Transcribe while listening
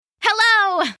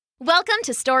Welcome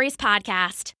to Stories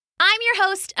Podcast. I'm your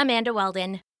host, Amanda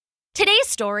Weldon. Today's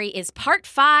story is part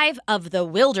 5 of The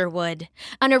Wylderwood,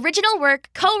 an original work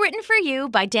co-written for you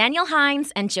by Daniel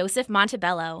Hines and Joseph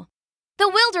Montebello.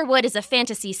 The Wylderwood is a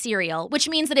fantasy serial, which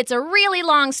means that it's a really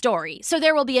long story, so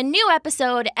there will be a new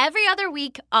episode every other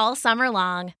week all summer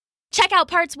long. Check out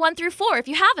parts 1 through 4 if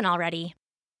you haven't already.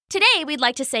 Today, we'd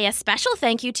like to say a special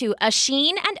thank you to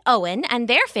Asheen and Owen and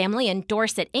their family in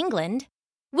Dorset, England,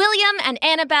 William and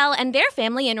Annabelle and their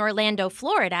family in Orlando,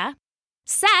 Florida,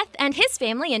 Seth and his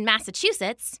family in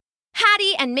Massachusetts,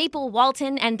 Hattie and Maple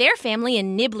Walton and their family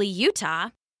in Nibley,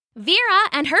 Utah, Vera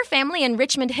and her family in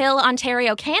Richmond Hill,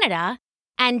 Ontario, Canada,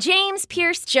 and James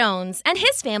Pierce Jones and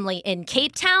his family in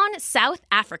Cape Town, South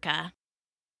Africa.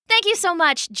 Thank you so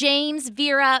much, James,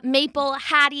 Vera, Maple,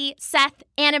 Hattie, Seth,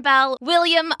 Annabelle,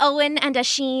 William, Owen, and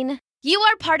Asheen. You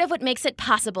are part of what makes it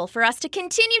possible for us to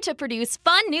continue to produce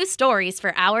fun new stories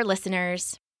for our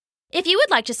listeners. If you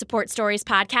would like to support Stories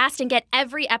Podcast and get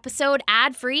every episode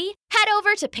ad-free, head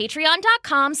over to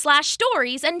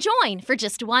patreon.com/stories and join for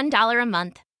just $1 a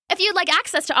month. If you'd like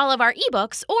access to all of our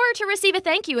ebooks or to receive a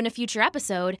thank you in a future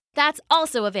episode, that's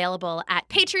also available at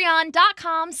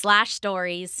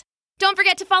patreon.com/stories. Don't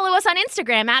forget to follow us on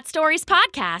Instagram at Stories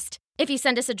Podcast. If you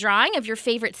send us a drawing of your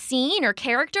favorite scene or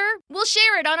character, we'll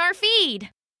share it on our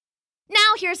feed.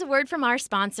 Now here's a word from our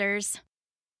sponsors.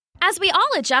 As we all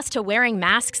adjust to wearing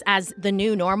masks as the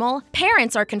new normal,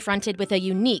 parents are confronted with a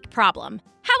unique problem.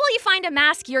 How will you find a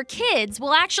mask your kids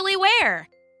will actually wear?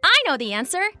 I know the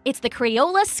answer. It's the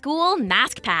Crayola School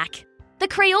Mask Pack. The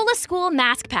Crayola School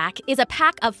Mask Pack is a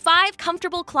pack of 5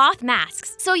 comfortable cloth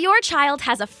masks, so your child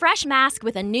has a fresh mask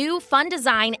with a new, fun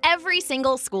design every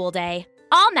single school day.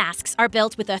 All masks are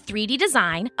built with a 3D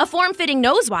design, a form-fitting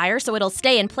nose wire so it'll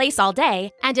stay in place all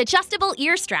day, and adjustable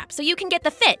ear strap so you can get the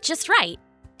fit just right.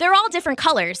 They're all different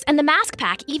colors, and the mask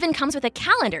pack even comes with a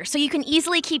calendar so you can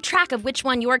easily keep track of which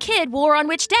one your kid wore on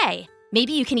which day.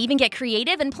 Maybe you can even get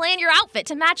creative and plan your outfit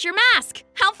to match your mask.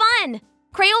 How fun!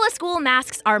 Crayola School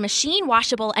masks are machine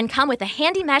washable and come with a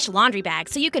handy mesh laundry bag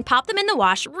so you can pop them in the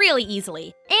wash really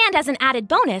easily. And as an added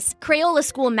bonus, Crayola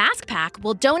School Mask Pack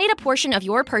will donate a portion of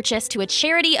your purchase to a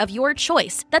charity of your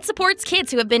choice that supports kids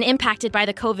who have been impacted by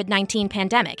the COVID-19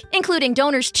 pandemic, including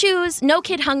Donors Choose, No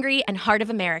Kid Hungry, and Heart of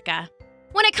America.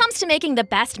 When it comes to making the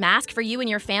best mask for you and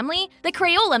your family, the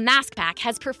Crayola Mask Pack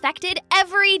has perfected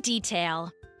every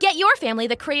detail. Get your family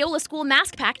the Crayola School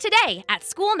Mask Pack today at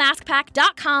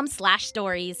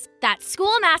schoolmaskpack.com/stories. That's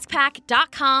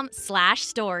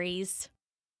schoolmaskpack.com/stories.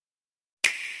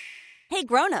 Hey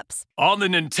grown-ups. On the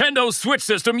Nintendo Switch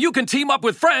system, you can team up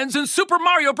with friends in Super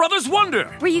Mario Bros. Wonder.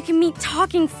 Where you can meet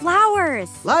talking flowers.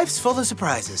 Life's full of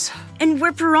surprises. And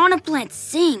where piranha plants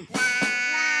sing.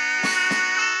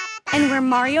 And where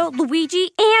Mario,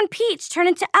 Luigi, and Peach turn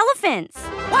into elephants.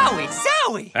 Wowie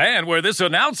zowie! And where this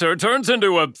announcer turns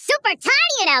into a... super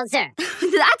tiny announcer!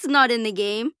 That's not in the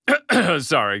game.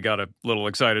 Sorry, got a little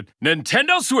excited.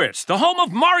 Nintendo Switch, the home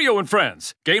of Mario and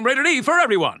Friends. Game rated E for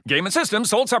everyone. Game and system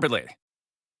sold separately.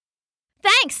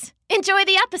 Thanks! Enjoy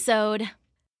the episode.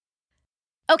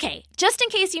 Okay, just in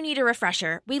case you need a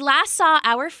refresher, we last saw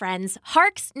our friends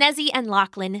Harks, Nezzy, and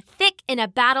Lachlan thick in a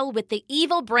battle with the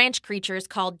evil branch creatures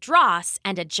called Dross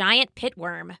and a giant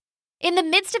pitworm. In the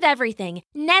midst of everything,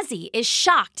 Nezzy is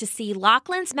shocked to see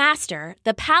Lachlan's master,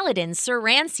 the paladin Sir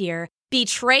Rancier,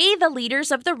 betray the leaders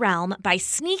of the realm by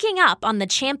sneaking up on the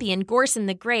champion Gorson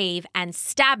the Grave and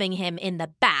stabbing him in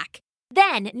the back.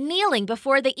 Then kneeling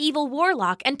before the evil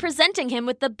warlock and presenting him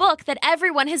with the book that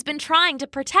everyone has been trying to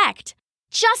protect.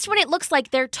 Just when it looks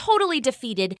like they're totally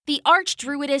defeated, the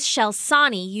archdruidess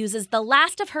Shelsani uses the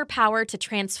last of her power to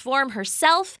transform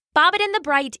herself, Bobbin the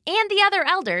Bright, and the other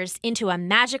elders into a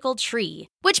magical tree,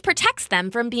 which protects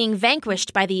them from being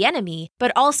vanquished by the enemy,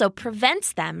 but also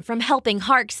prevents them from helping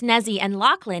Harks, Nezzy, and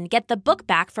Lachlan get the book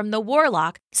back from the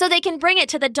warlock so they can bring it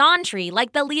to the Dawn Tree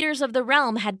like the leaders of the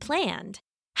realm had planned.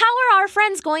 How are our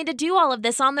friends going to do all of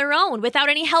this on their own without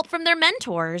any help from their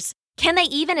mentors? Can they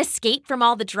even escape from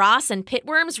all the dross and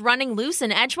pitworms running loose in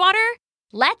Edgewater?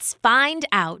 Let's find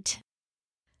out.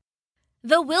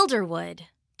 The Wylderwood,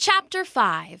 Chapter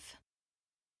 5.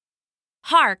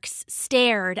 Harks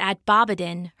stared at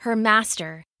Bobbin, her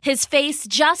master, his face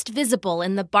just visible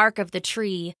in the bark of the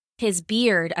tree, his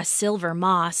beard a silver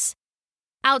moss.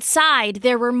 Outside,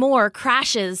 there were more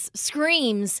crashes,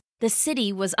 screams. The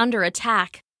city was under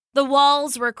attack. The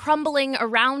walls were crumbling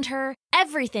around her.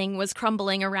 Everything was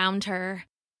crumbling around her.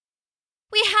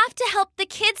 "We have to help the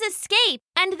kids escape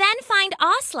and then find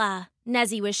Asla,"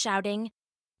 Nezzy was shouting.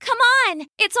 "Come on,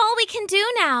 it's all we can do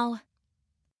now."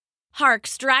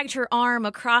 Harks dragged her arm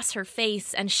across her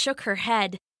face and shook her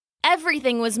head.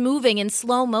 Everything was moving in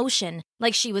slow motion,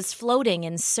 like she was floating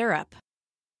in syrup.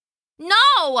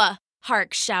 "No!"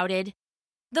 Hark shouted.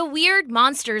 The weird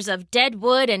monsters of dead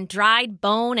wood and dried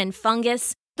bone and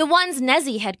fungus, the ones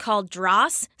Nezzy had called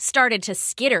dross, started to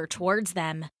skitter towards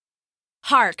them.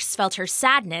 Harks felt her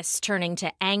sadness turning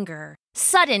to anger,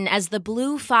 sudden as the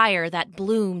blue fire that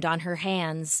bloomed on her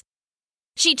hands.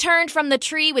 She turned from the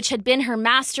tree which had been her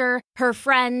master, her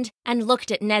friend, and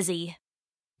looked at Nezzy.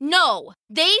 "No,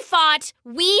 they fought,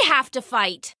 we have to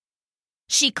fight."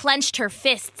 She clenched her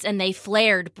fists and they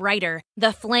flared brighter,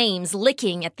 the flames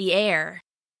licking at the air.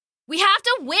 "We have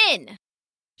to win!"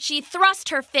 She thrust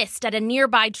her fist at a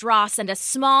nearby dross and a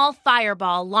small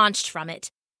fireball launched from it.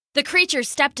 The creature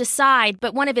stepped aside,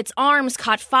 but one of its arms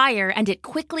caught fire and it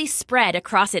quickly spread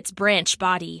across its branch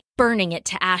body, burning it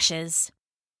to ashes.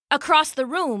 Across the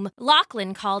room,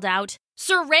 Lachlan called out,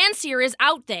 "Sir Rancier is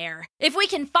out there. If we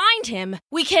can find him,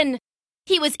 we can—"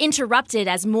 He was interrupted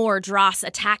as more dross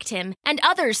attacked him, and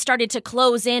others started to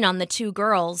close in on the two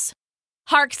girls.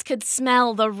 Harks could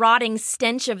smell the rotting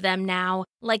stench of them now,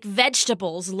 like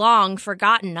vegetables long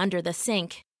forgotten under the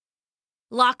sink.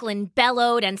 Lachlan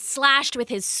bellowed and slashed with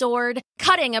his sword,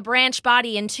 cutting a branch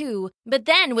body in two, but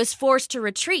then was forced to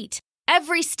retreat,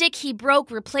 every stick he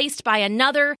broke replaced by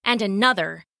another and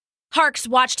another. Harks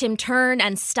watched him turn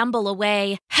and stumble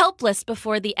away, helpless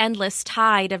before the endless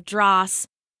tide of dross.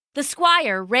 The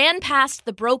squire ran past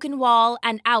the broken wall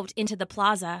and out into the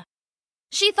plaza.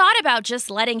 She thought about just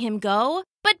letting him go,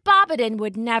 but Bobbidin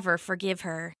would never forgive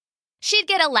her. She'd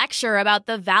get a lecture about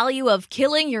the value of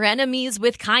killing your enemies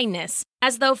with kindness,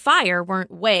 as though fire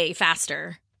weren't way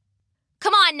faster.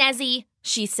 "Come on, Nezzy,"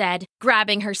 she said,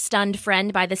 grabbing her stunned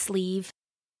friend by the sleeve.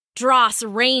 Dross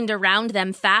rained around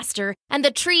them faster, and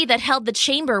the tree that held the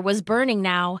chamber was burning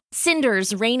now,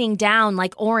 cinders raining down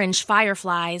like orange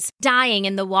fireflies, dying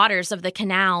in the waters of the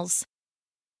canals.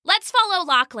 "Let's follow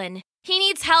Lachlan. He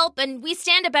needs help, and we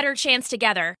stand a better chance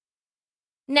together."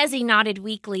 Nezzy nodded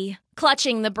weakly,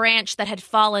 clutching the branch that had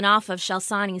fallen off of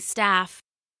Shelsani's staff.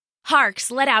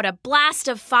 Harks let out a blast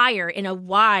of fire in a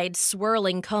wide,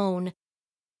 swirling cone.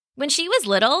 When she was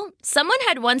little, someone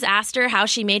had once asked her how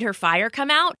she made her fire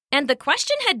come out, and the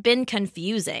question had been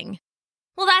confusing.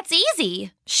 "Well, that's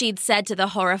easy," she'd said to the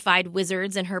horrified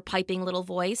wizards in her piping little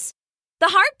voice. "The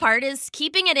hard part is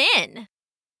keeping it in."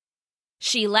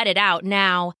 She let it out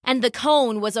now, and the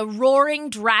cone was a roaring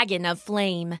dragon of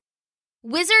flame.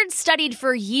 Wizards studied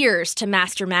for years to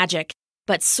master magic,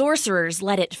 but sorcerers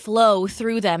let it flow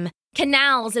through them,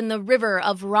 canals in the river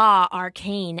of raw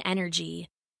arcane energy.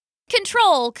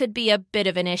 Control could be a bit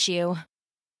of an issue.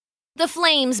 The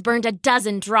flames burned a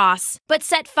dozen dross, but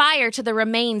set fire to the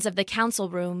remains of the council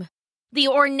room. The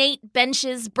ornate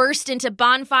benches burst into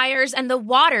bonfires, and the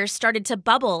water started to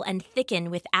bubble and thicken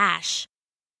with ash.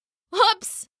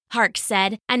 "Whoops," Hark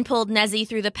said, and pulled Nezzy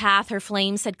through the path her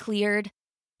flames had cleared.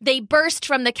 They burst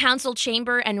from the council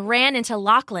chamber and ran into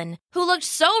Lachlan, who looked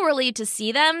so relieved to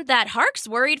see them that Harks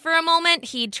worried for a moment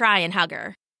he'd try and hug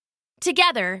her.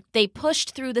 Together, they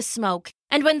pushed through the smoke,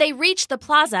 and when they reached the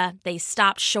plaza, they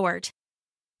stopped short.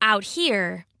 Out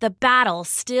here, the battle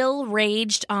still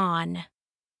raged on.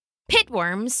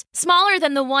 Pitworms, smaller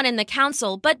than the one in the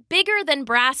council but bigger than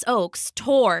brass oaks,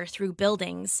 tore through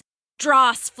buildings.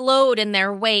 Dross flowed in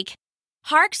their wake.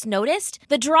 Harks noticed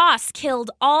the dross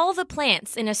killed all the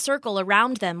plants in a circle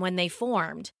around them when they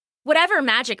formed. Whatever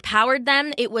magic powered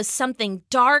them, it was something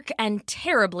dark and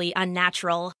terribly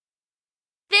unnatural.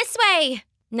 "This way,"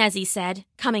 Nezzy said,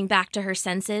 coming back to her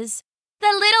senses.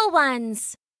 "The little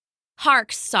ones."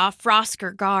 Harks saw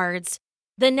Frosker guards.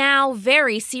 The now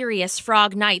very serious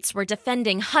frog knights were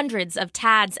defending hundreds of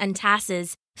tads and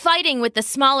tasses, fighting with the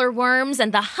smaller worms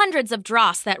and the hundreds of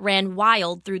dross that ran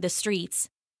wild through the streets.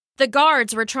 The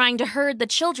guards were trying to herd the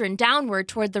children downward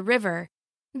toward the river.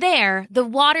 There, the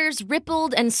waters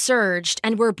rippled and surged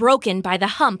and were broken by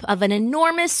the hump of an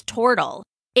enormous turtle,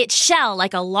 its shell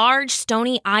like a large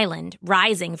stony island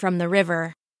rising from the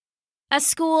river. A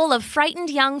school of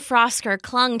frightened young Frosker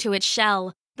clung to its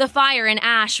shell, the fire and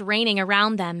ash raining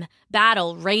around them,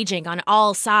 battle raging on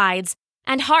all sides,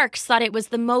 and Harks thought it was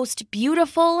the most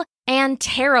beautiful and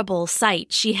terrible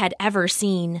sight she had ever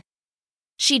seen.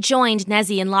 She joined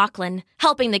Nezzy and Lachlan,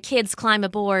 helping the kids climb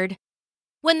aboard.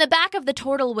 When the back of the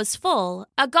turtle was full,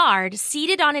 a guard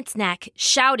seated on its neck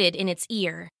shouted in its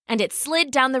ear, and it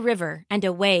slid down the river and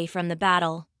away from the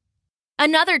battle.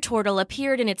 Another turtle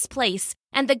appeared in its place,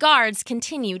 and the guards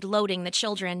continued loading the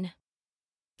children.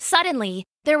 Suddenly,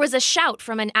 there was a shout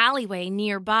from an alleyway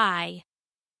nearby.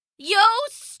 "You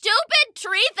stupid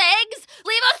tree things!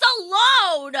 Leave us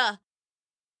alone!"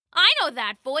 "I know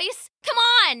that voice. Come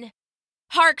on!"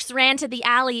 Harks ran to the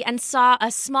alley and saw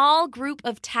a small group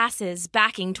of tasses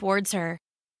backing towards her.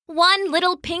 One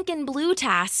little pink and blue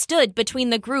tass stood between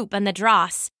the group and the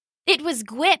dross. It was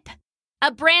Gwip.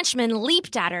 A branchman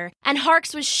leaped at her, and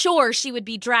Harks was sure she would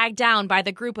be dragged down by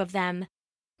the group of them.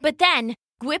 But then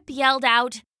Gwip yelled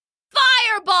out,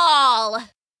 "Fireball!"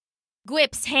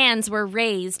 Gwip's hands were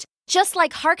raised, just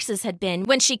like Harks's had been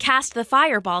when she cast the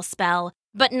fireball spell,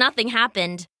 but nothing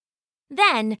happened.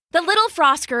 Then the little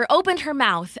Frosker opened her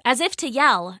mouth as if to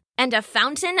yell, and a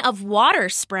fountain of water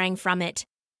sprang from it.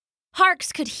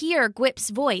 Harks could hear Gwip's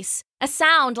voice, a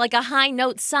sound like a high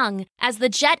note sung, as the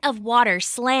jet of water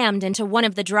slammed into one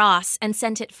of the dross and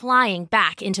sent it flying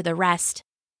back into the rest.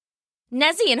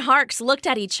 Nezzy and Harks looked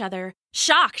at each other,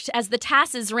 shocked as the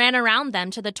tasses ran around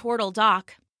them to the turtle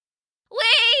dock.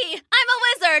 "Whee! I'm a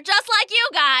wizard, just like you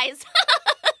guys!"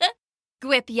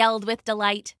 Gwip yelled with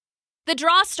delight. The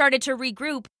dross started to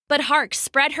regroup, but Harks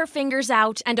spread her fingers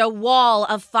out and a wall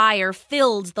of fire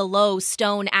filled the low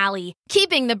stone alley,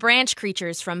 keeping the branch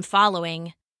creatures from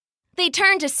following. They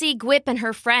turned to see Gwip and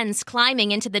her friends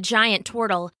climbing into the giant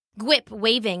turtle, Gwip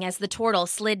waving as the turtle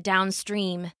slid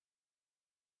downstream.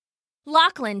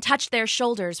 Lachlan touched their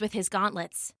shoulders with his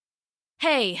gauntlets.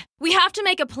 "Hey, we have to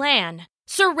make a plan.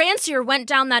 Sir Rancier went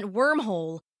down that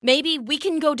wormhole. Maybe we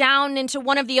can go down into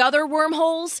one of the other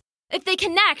wormholes? If they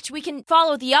connect, we can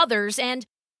follow the others and—"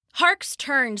 Harks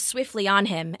turned swiftly on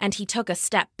him, and he took a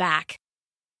step back.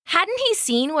 Hadn't he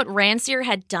seen what Rancier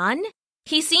had done?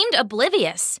 He seemed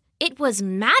oblivious. It was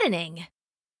maddening.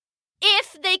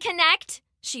 "If they connect,"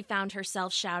 she found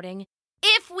herself shouting.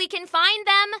 "If we can find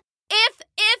them. If,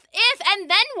 and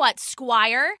then what,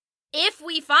 Squire? If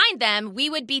we find them, we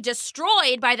would be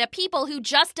destroyed by the people who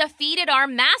just defeated our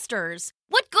masters.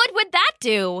 What good would that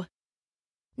do?"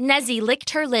 Nezzy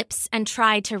licked her lips and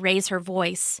tried to raise her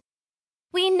voice.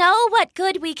 "We know what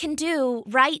good we can do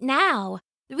right now.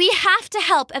 We have to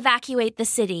help evacuate the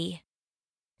city."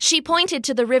 She pointed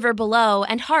to the river below,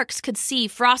 and Harks could see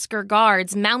Frosker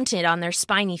guards mounted on their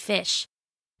spiny fish.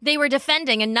 They were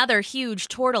defending another huge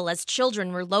turtle as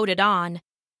children were loaded on.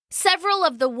 Several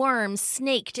of the worms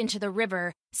snaked into the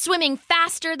river, swimming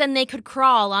faster than they could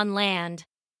crawl on land.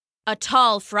 A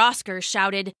tall Frosker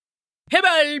shouted,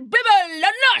 "Hibble, bibble,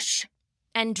 a nush!"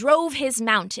 and drove his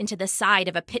mount into the side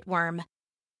of a pitworm.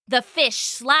 The fish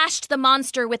slashed the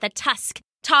monster with a tusk,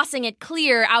 tossing it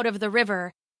clear out of the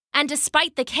river, and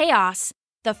despite the chaos,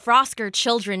 the Frosker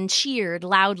children cheered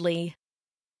loudly.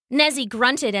 Nezzy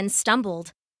grunted and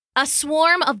stumbled. A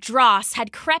swarm of dross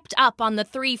had crept up on the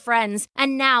three friends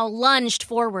and now lunged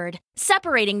forward,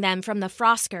 separating them from the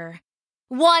Frosker.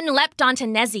 One leapt onto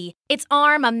Nezzy, its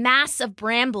arm a mass of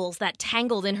brambles that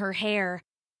tangled in her hair.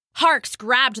 Harks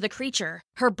grabbed the creature,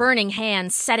 her burning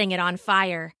hands setting it on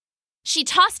fire. She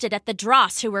tossed it at the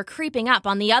dross who were creeping up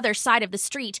on the other side of the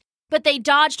street, but they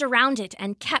dodged around it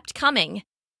and kept coming.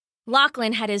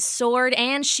 Lachlan had his sword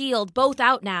and shield both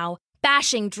out now,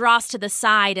 bashing dross to the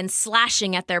side and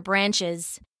slashing at their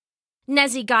branches.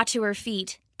 Nezzy got to her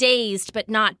feet, dazed but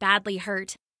not badly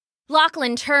hurt.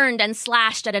 Lachlan turned and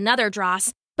slashed at another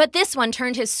dross, but this one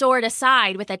turned his sword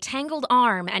aside with a tangled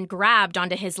arm and grabbed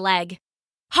onto his leg.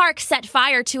 Hark set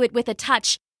fire to it with a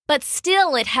touch, but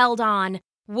still it held on,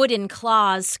 wooden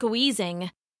claws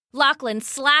squeezing. Lachlan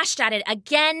slashed at it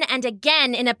again and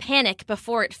again in a panic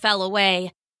before it fell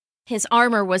away. His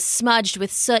armor was smudged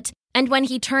with soot, and when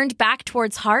he turned back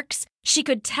towards Harks, she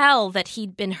could tell that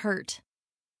he'd been hurt.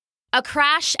 A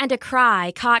crash and a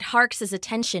cry caught Harks's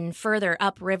attention further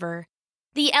upriver.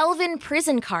 The elven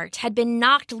prison cart had been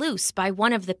knocked loose by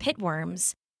one of the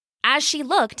pitworms. As she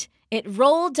looked, it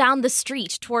rolled down the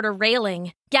street toward a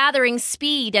railing, gathering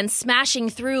speed and smashing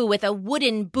through with a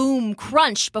wooden boom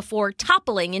crunch before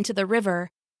toppling into the river.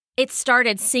 It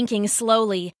started sinking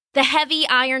slowly, the heavy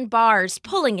iron bars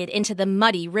pulling it into the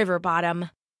muddy river bottom.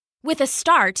 With a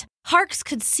start, Harks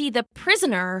could see the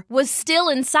prisoner was still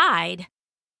inside.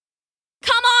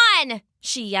 "Come on!"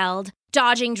 she yelled,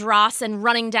 dodging dross and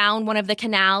running down one of the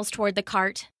canals toward the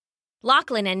cart.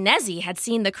 Lachlan and Nezzy had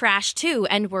seen the crash too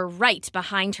and were right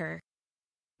behind her.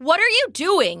 "What are you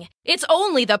doing? It's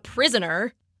only the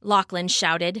prisoner," Lachlan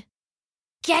shouted.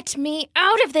 "Get me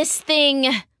out of this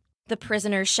thing," the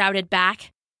prisoner shouted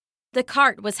back. The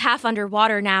cart was half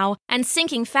underwater now and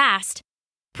sinking fast.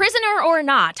 Prisoner or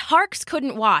not, Harks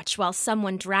couldn't watch while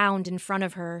someone drowned in front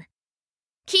of her.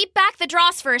 "Keep back the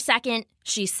dross for a second,"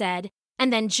 she said,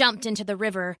 and then jumped into the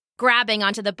river, grabbing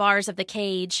onto the bars of the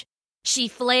cage. She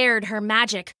flared her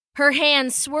magic, her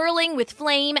hands swirling with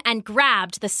flame, and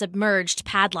grabbed the submerged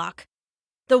padlock.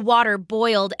 The water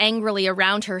boiled angrily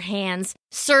around her hands,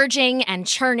 surging and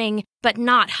churning, but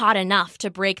not hot enough to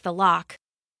break the lock.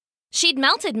 She'd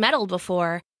melted metal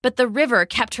before, but the river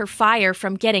kept her fire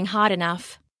from getting hot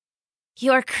enough.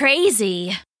 "You're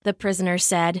crazy," the prisoner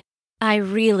said. "I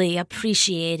really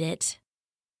appreciate it."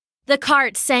 The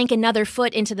cart sank another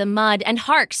foot into the mud, and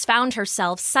Harks found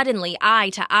herself suddenly eye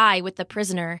to eye with the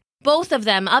prisoner, both of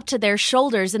them up to their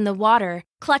shoulders in the water,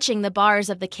 clutching the bars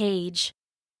of the cage.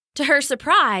 To her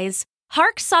surprise,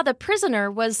 Harks saw the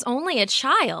prisoner was only a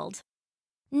child.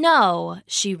 No,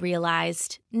 she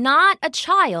realized, not a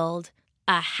child,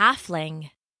 a halfling.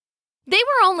 They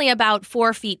were only about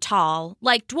 4 feet tall,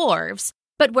 like dwarves,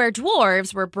 but where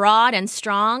dwarves were broad and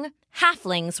strong,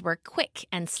 halflings were quick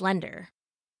and slender.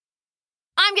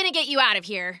 "I'm gonna get you out of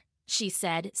here," she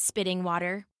said, spitting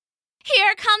water.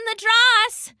 "Here come the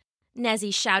dross!"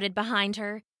 Nezzy shouted behind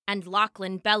her, and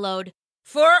Lachlan bellowed,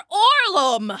 "For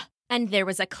Orlum!" And there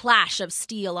was a clash of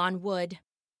steel on wood.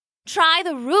 "Try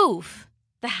the roof,"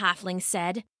 the halfling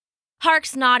said.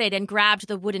 Harks nodded and grabbed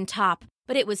the wooden top,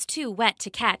 but it was too wet to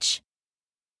catch.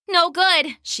 "No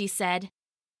good," she said.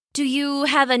 "Do you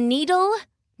have a needle?"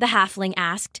 the halfling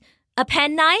asked. "A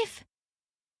penknife?"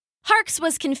 Harks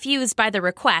was confused by the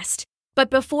request, but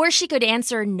before she could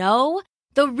answer no,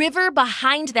 the river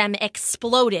behind them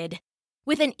exploded.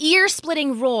 With an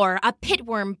ear-splitting roar, a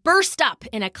pitworm burst up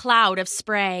in a cloud of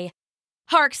spray.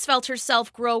 Harks felt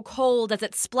herself grow cold as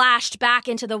it splashed back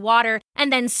into the water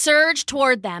and then surged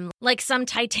toward them like some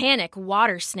titanic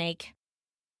water snake.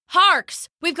 "Harks,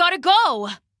 we've got to go!"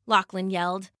 Lachlan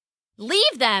yelled.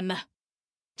 "Leave them!"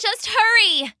 "Just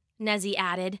hurry," Nezzy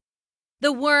added.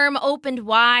 The worm opened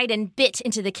wide and bit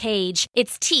into the cage,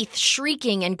 its teeth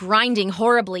shrieking and grinding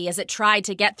horribly as it tried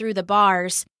to get through the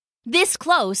bars. This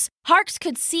close, Harks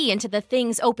could see into the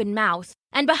thing's open mouth,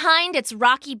 and behind its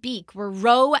rocky beak were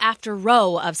row after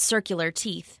row of circular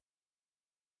teeth.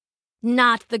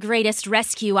 "Not the greatest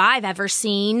rescue I've ever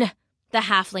seen," the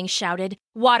halfling shouted,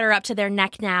 water up to their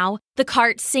neck now, the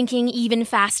cart sinking even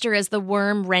faster as the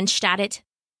worm wrenched at it.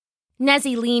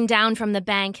 Nezzy leaned down from the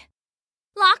bank.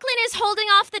 "Lachlan is holding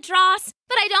off the dross,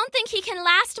 but I don't think he can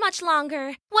last much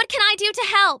longer. What can I do to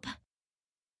help?"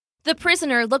 The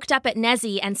prisoner looked up at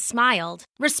Nezzy and smiled,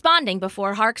 responding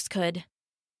before Harks could.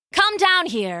 "Come down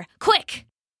here, quick!"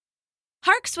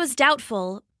 Harks was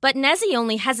doubtful, but Nezzy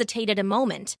only hesitated a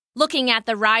moment, looking at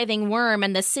the writhing worm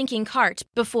and the sinking cart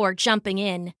before jumping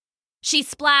in. She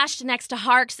splashed next to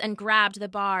Harks and grabbed the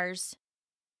bars.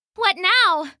 "What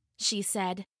now?" she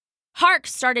said.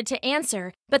 Harks started to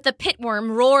answer, but the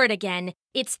pitworm roared again,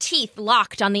 its teeth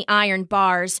locked on the iron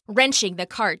bars, wrenching the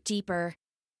cart deeper.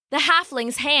 The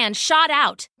halfling's hand shot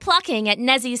out, plucking at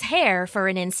Nezzy's hair for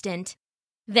an instant.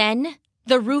 Then,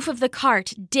 the roof of the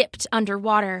cart dipped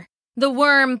underwater. The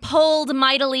worm pulled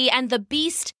mightily, and the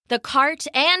beast, the cart,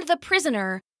 and the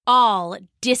prisoner all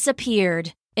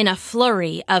disappeared in a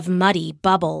flurry of muddy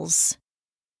bubbles.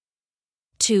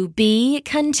 To be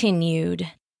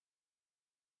continued.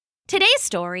 Today's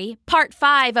story, Part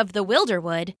 5 of The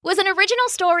Wylderwood, was an original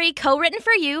story co-written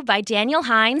for you by Daniel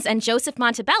Hines and Joseph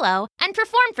Montebello and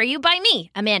performed for you by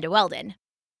me, Amanda Weldon.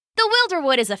 The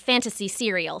Wylderwood is a fantasy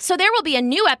serial, so there will be a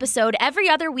new episode every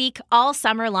other week all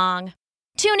summer long.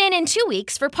 Tune in 2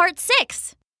 weeks for Part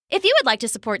 6. If you would like to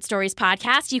support Stories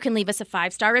Podcast, you can leave us a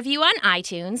 5-star review on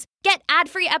iTunes, get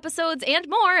ad-free episodes and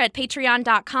more at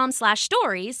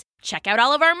patreon.com/stories, check out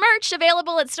all of our merch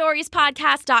available at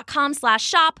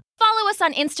storiespodcast.com/shop, follow us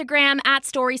on Instagram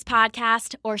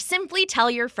 @storiespodcast, or simply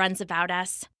tell your friends about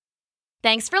us.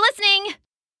 Thanks for listening!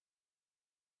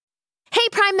 Hey,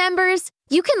 Prime members!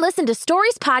 You can listen to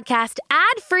Stories Podcast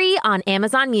ad-free on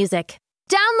Amazon Music.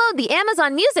 Download the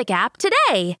Amazon Music app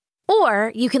today!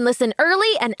 Or you can listen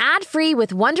early and ad-free with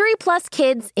Wondery Plus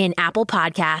Kids in Apple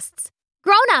Podcasts.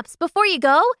 Grown-ups, before you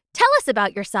go, tell us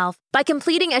about yourself by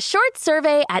completing a short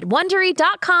survey at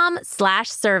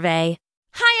Wondery.com/survey.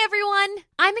 Hi, everyone.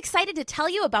 I'm excited to tell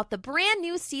you about the brand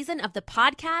new season of the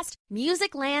podcast,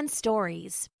 Musicland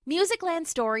Stories. Musicland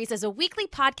Stories is a weekly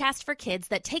podcast for kids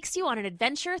that takes you on an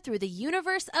adventure through the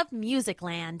universe of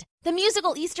Musicland. The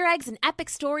musical Easter eggs and epic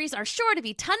stories are sure to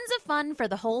be tons of fun for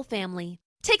the whole family.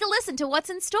 Take a listen to what's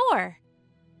in store.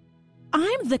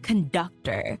 I'm the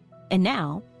conductor, and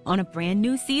now, on a brand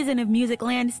new season of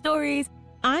Musicland Stories,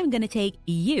 I'm gonna take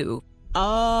you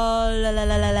all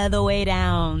the way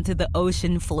down to the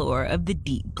ocean floor of the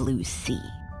deep blue sea.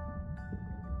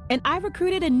 And I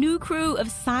recruited a new crew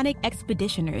of sonic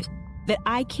expeditioners that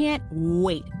I can't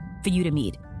wait for you to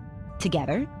meet.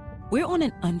 Together, we're on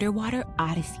an underwater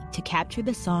odyssey to capture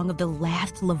the song of the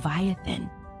last Leviathan,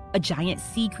 a giant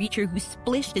sea creature who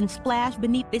splished and splashed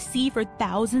beneath the sea for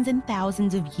thousands and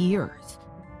thousands of years.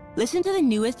 Listen to the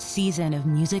newest season of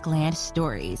Musicland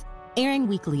Stories airing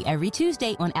weekly every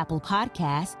Tuesday on Apple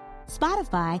Podcasts,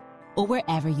 Spotify, or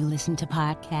wherever you listen to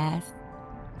podcasts.